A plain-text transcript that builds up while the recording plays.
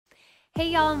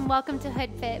Hey y'all, and welcome to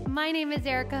Hoodfit. My name is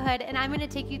Erica Hood, and I'm gonna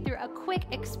take you through a quick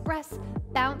express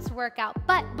bounce workout.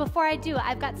 But before I do,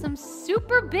 I've got some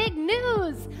super big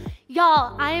news.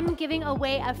 Y'all, I am giving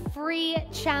away a free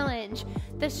challenge.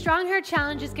 The Strong Her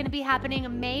Challenge is gonna be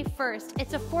happening May 1st.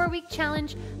 It's a 4-week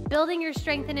challenge, building your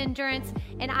strength and endurance,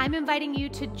 and I'm inviting you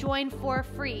to join for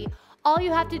free. All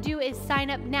you have to do is sign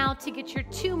up now to get your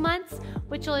 2 months,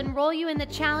 which will enroll you in the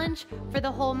challenge for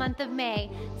the whole month of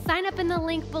May. Sign up in the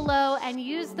link below and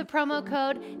use the promo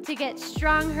code to get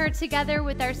Strong Her together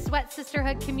with our Sweat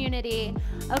Sisterhood community.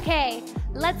 Okay,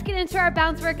 let's get into our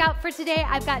bounce workout for today.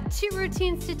 I've got 2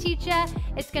 routines to teach you.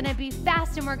 It's gonna be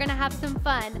fast and we're gonna have some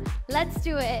fun. Let's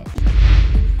do it.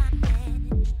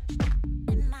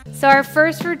 So our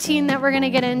first routine that we're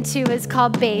gonna get into is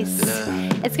called base.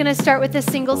 It's gonna start with a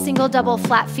single, single, double,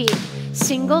 flat feet.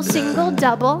 Single, single,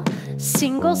 double,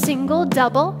 single, single,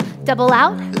 double, double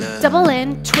out, double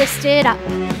in, twist it up.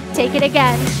 Take it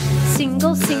again.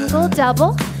 Single, single,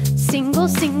 double, single,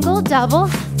 single, double,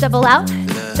 double out,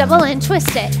 double in,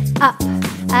 twist it up.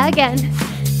 Again.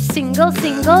 Single,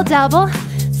 single, double,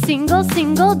 single,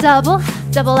 single, double,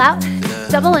 double out,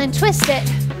 double in, twist it.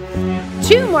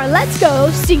 2 more, let's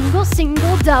go. Single,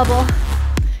 single, double,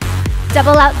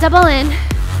 double out, double in,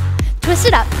 twist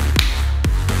it up.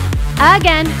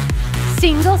 Again,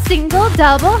 single, single,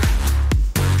 double,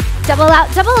 double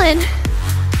out, double in.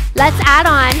 Let's add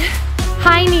on.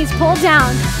 High knees, pull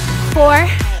down. 4,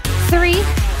 3,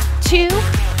 2,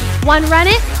 1, run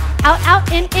it. Out,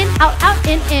 out, in, out, out,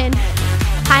 in.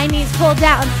 High knees, pull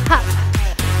down. Up,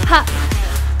 up,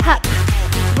 up.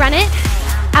 Run it.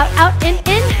 Out, out, in.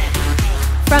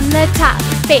 From the top,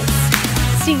 base.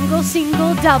 Single,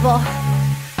 single, double.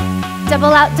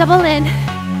 Double out, double in.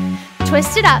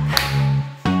 Twist it up.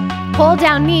 Pull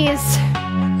down knees.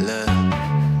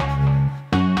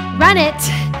 Run it.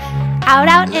 Out,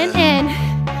 out, in.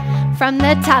 From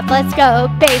the top, let's go.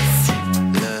 Base.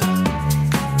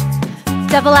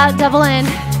 Double out, double in.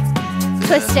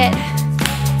 Twist it.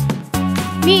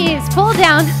 Knees, pull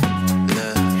down.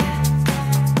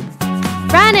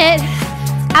 Run it.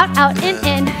 Out, out,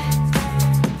 in.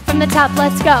 From the top,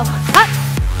 let's go. Up.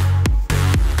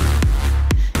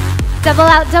 Double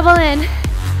out, double in.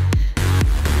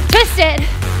 Twist it.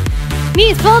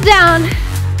 Knees pull down.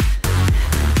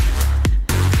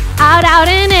 Out, out,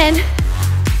 in.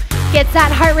 Gets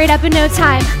that heart rate up in no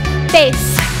time.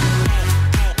 Base.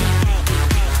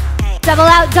 Double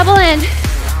out, double in.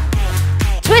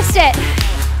 Twist it.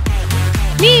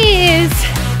 Knees.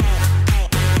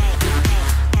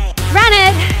 Run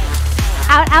it.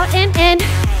 Out, out, in.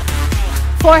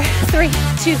 4, 3,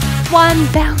 2, 1,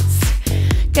 bounce.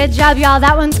 Good job, y'all.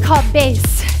 That one's called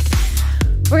base.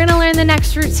 We're gonna learn the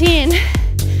next routine.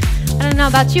 I don't know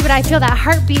about you, but I feel that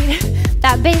heartbeat,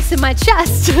 that bass in my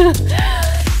chest.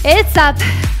 It's up.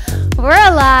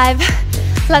 We're alive.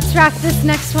 Let's rock this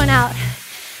next one out.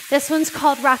 This one's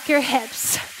called rock your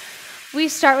hips. We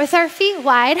start with our feet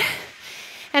wide,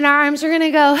 and our arms are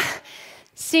gonna go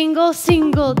single,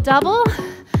 single, double,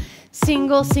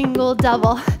 single, single,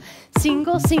 double,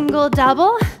 single, single,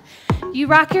 double. You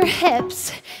rock your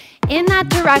hips in that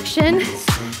direction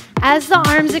as the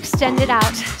arms extended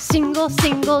out. Single,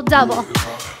 single, double.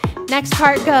 Next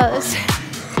part goes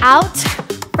out,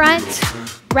 front,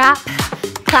 wrap,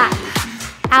 clap.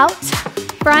 Out,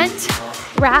 front,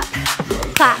 wrap,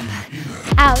 clap.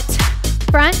 Out,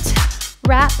 front,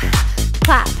 wrap,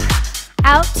 clap.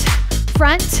 Out,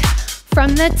 front,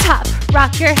 from the top.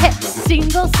 Rock your hips.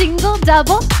 Single, single,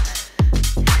 double.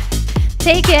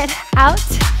 Take it out,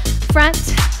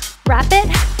 front, wrap it,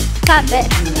 clap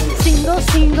it. Single,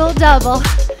 single, double.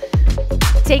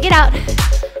 Take it out,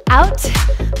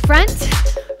 front,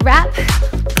 wrap,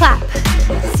 clap.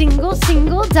 Single,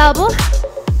 single, double.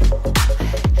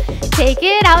 Take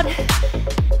it out.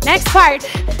 Next part,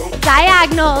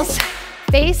 diagonals.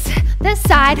 Face the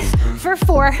side for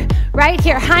 4. Right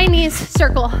here, high knees,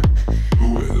 circle.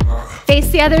 Face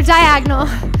the other diagonal.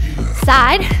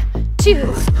 Side,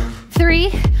 2,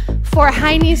 3, 4,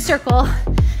 high knees, circle.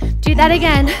 Do that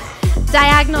again.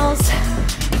 Diagonals,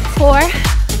 4,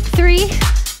 3,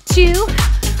 2,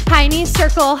 high knees,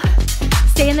 circle.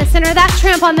 Stay in the center of that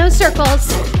tramp on those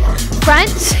circles. Front,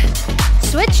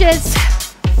 switches.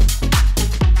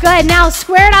 Good, now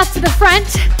square it off to the front.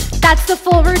 That's the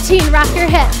full routine, rock your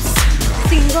hips.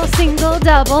 Single, single,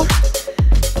 double.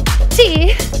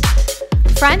 T,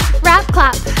 front, wrap,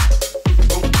 clap.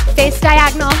 Face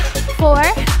diagonal, 4,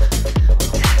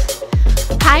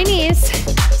 high knees,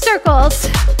 circles.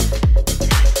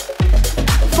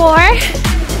 4,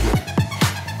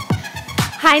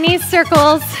 high knees,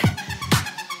 circles.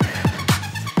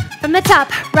 From the top,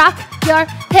 rock your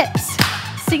hips.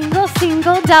 Single,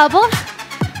 single, double.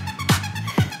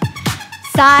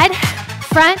 Side,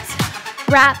 front,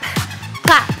 wrap,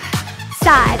 clap,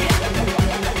 side.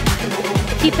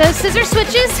 Keep those scissor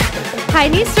switches. High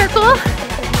knee circle.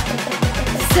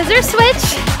 Scissor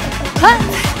switch. Up.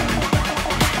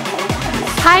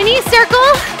 High knee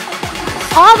circle.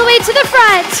 All the way to the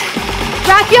front.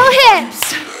 Rock your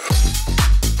hips.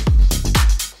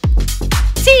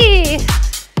 T.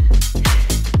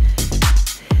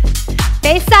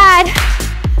 Base side.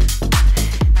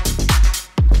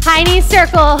 High knee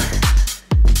circle.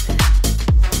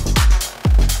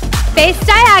 Base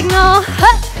diagonal.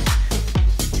 Hup.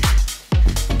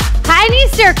 High knee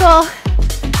circle.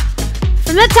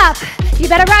 From the top. You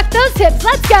better rock those hips.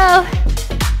 Let's go.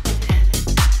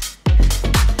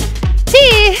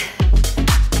 T.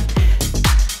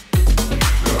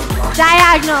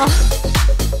 Diagonal.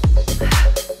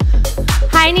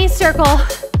 High knee circle.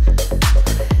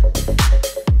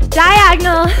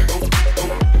 Diagonal.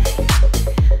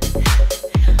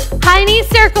 High knee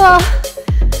circle.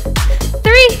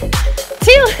 3,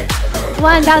 2,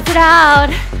 1. Bounce it out.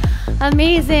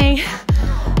 Amazing.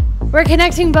 We're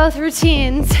connecting both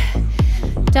routines.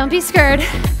 Don't be scared.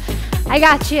 I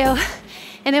got you.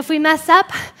 And if we mess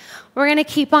up, we're gonna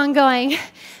keep on going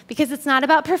because it's not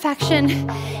about perfection.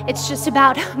 It's just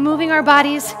about moving our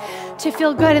bodies to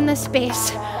feel good in this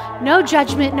space. No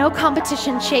judgment, no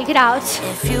competition. Shake it out.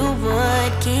 If you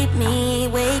would keep me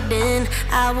waiting,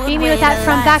 I would meet me with that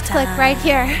front back flick right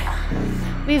here.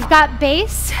 We've got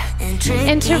base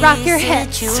into rock your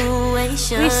hips.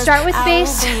 We start with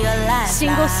base,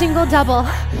 single, single, double.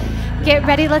 Get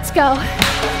ready, let's go.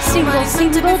 Single,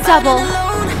 single, double.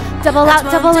 Double out,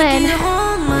 double in.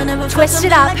 Twist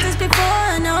it up.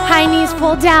 High knees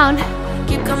pull down.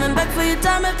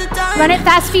 Run it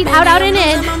fast, feet out, out, and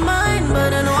in.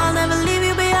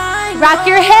 Rock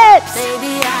your hips.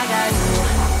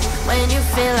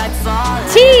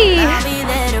 T.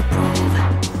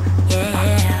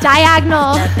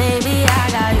 Diagonal.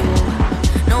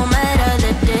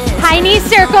 High knee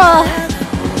circle.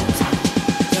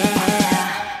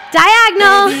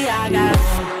 Diagonal.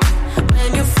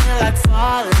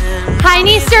 High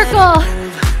knee circle.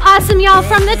 Awesome, y'all.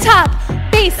 From the top.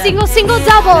 Base, single, single,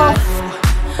 double.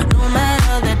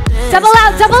 Double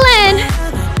out, double in.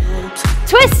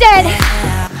 Twist it.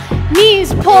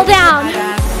 Knees pull down.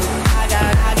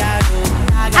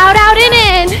 Out, out, and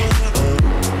in.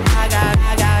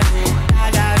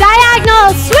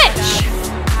 Diagonal, switch.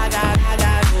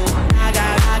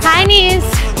 High knees.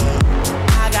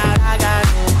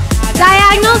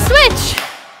 Diagonal, switch.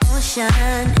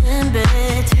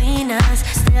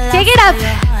 Take it up.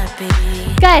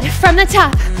 Good, from the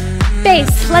top.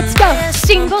 Base, let's go.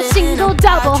 Single, single,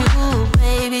 double.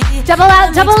 Double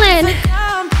out, double in.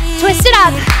 Twist it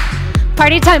up.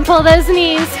 Party time, pull those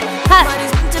knees. Up.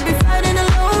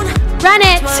 Run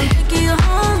it.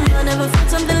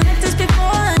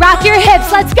 Rock your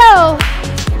hips, let's go.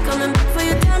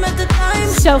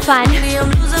 So fun.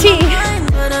 T.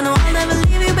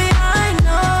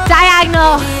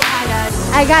 Diagonal.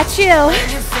 I got you.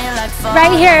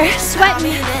 Right here,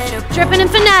 sweating, dripping in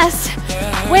finesse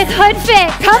with Hoodfit.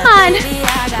 Come on.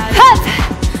 Hup.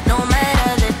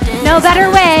 No better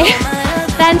way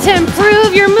than to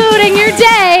improve your mood and your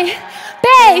day.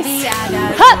 Base.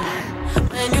 Hup.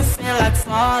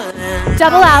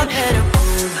 Double out.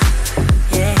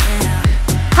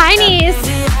 High knees.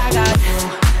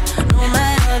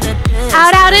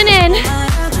 Out, out, and in.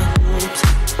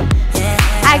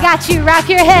 I got you. Rock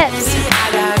your hips.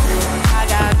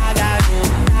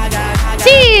 T.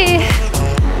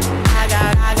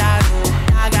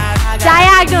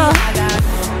 Diagonal.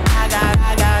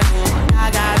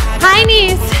 High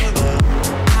knees.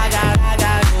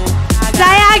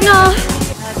 Diagonal.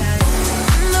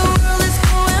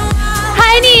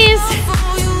 High knees.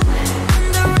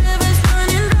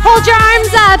 Hold your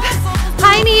arms up.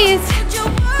 High knees.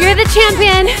 You're the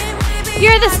champion.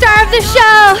 You're the star of the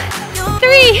show.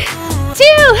 3,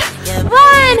 2,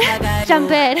 1.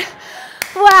 Jump it.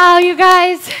 Wow, you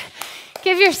guys.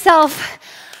 Give yourself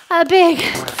a big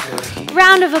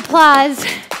round of applause.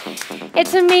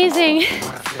 It's amazing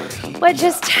what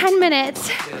just 10 minutes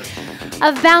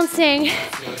of bouncing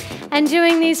and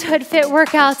doing these Hoodfit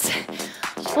workouts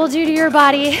will do to your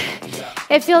body.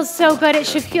 It feels so good. It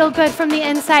should feel good from the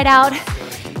inside out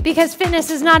because fitness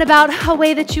is not about a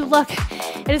way that you look.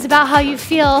 It is about how you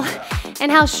feel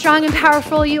and how strong and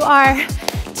powerful you are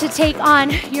to take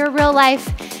on your real life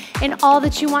and all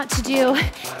that you want to do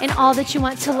and all that you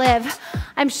want to live.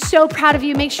 I'm so proud of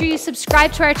you. Make sure you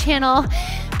subscribe to our channel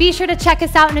Be sure to check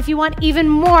us out, and if you want even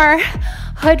more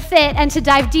Hoodfit and to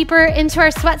dive deeper into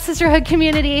our Sweat Sisterhood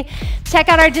community, check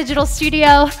out our digital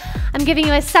studio. I'm giving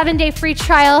you a 7-day free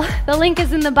trial. The link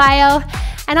is in the bio,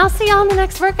 and I'll see y'all in the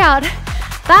next workout.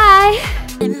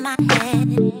 Bye.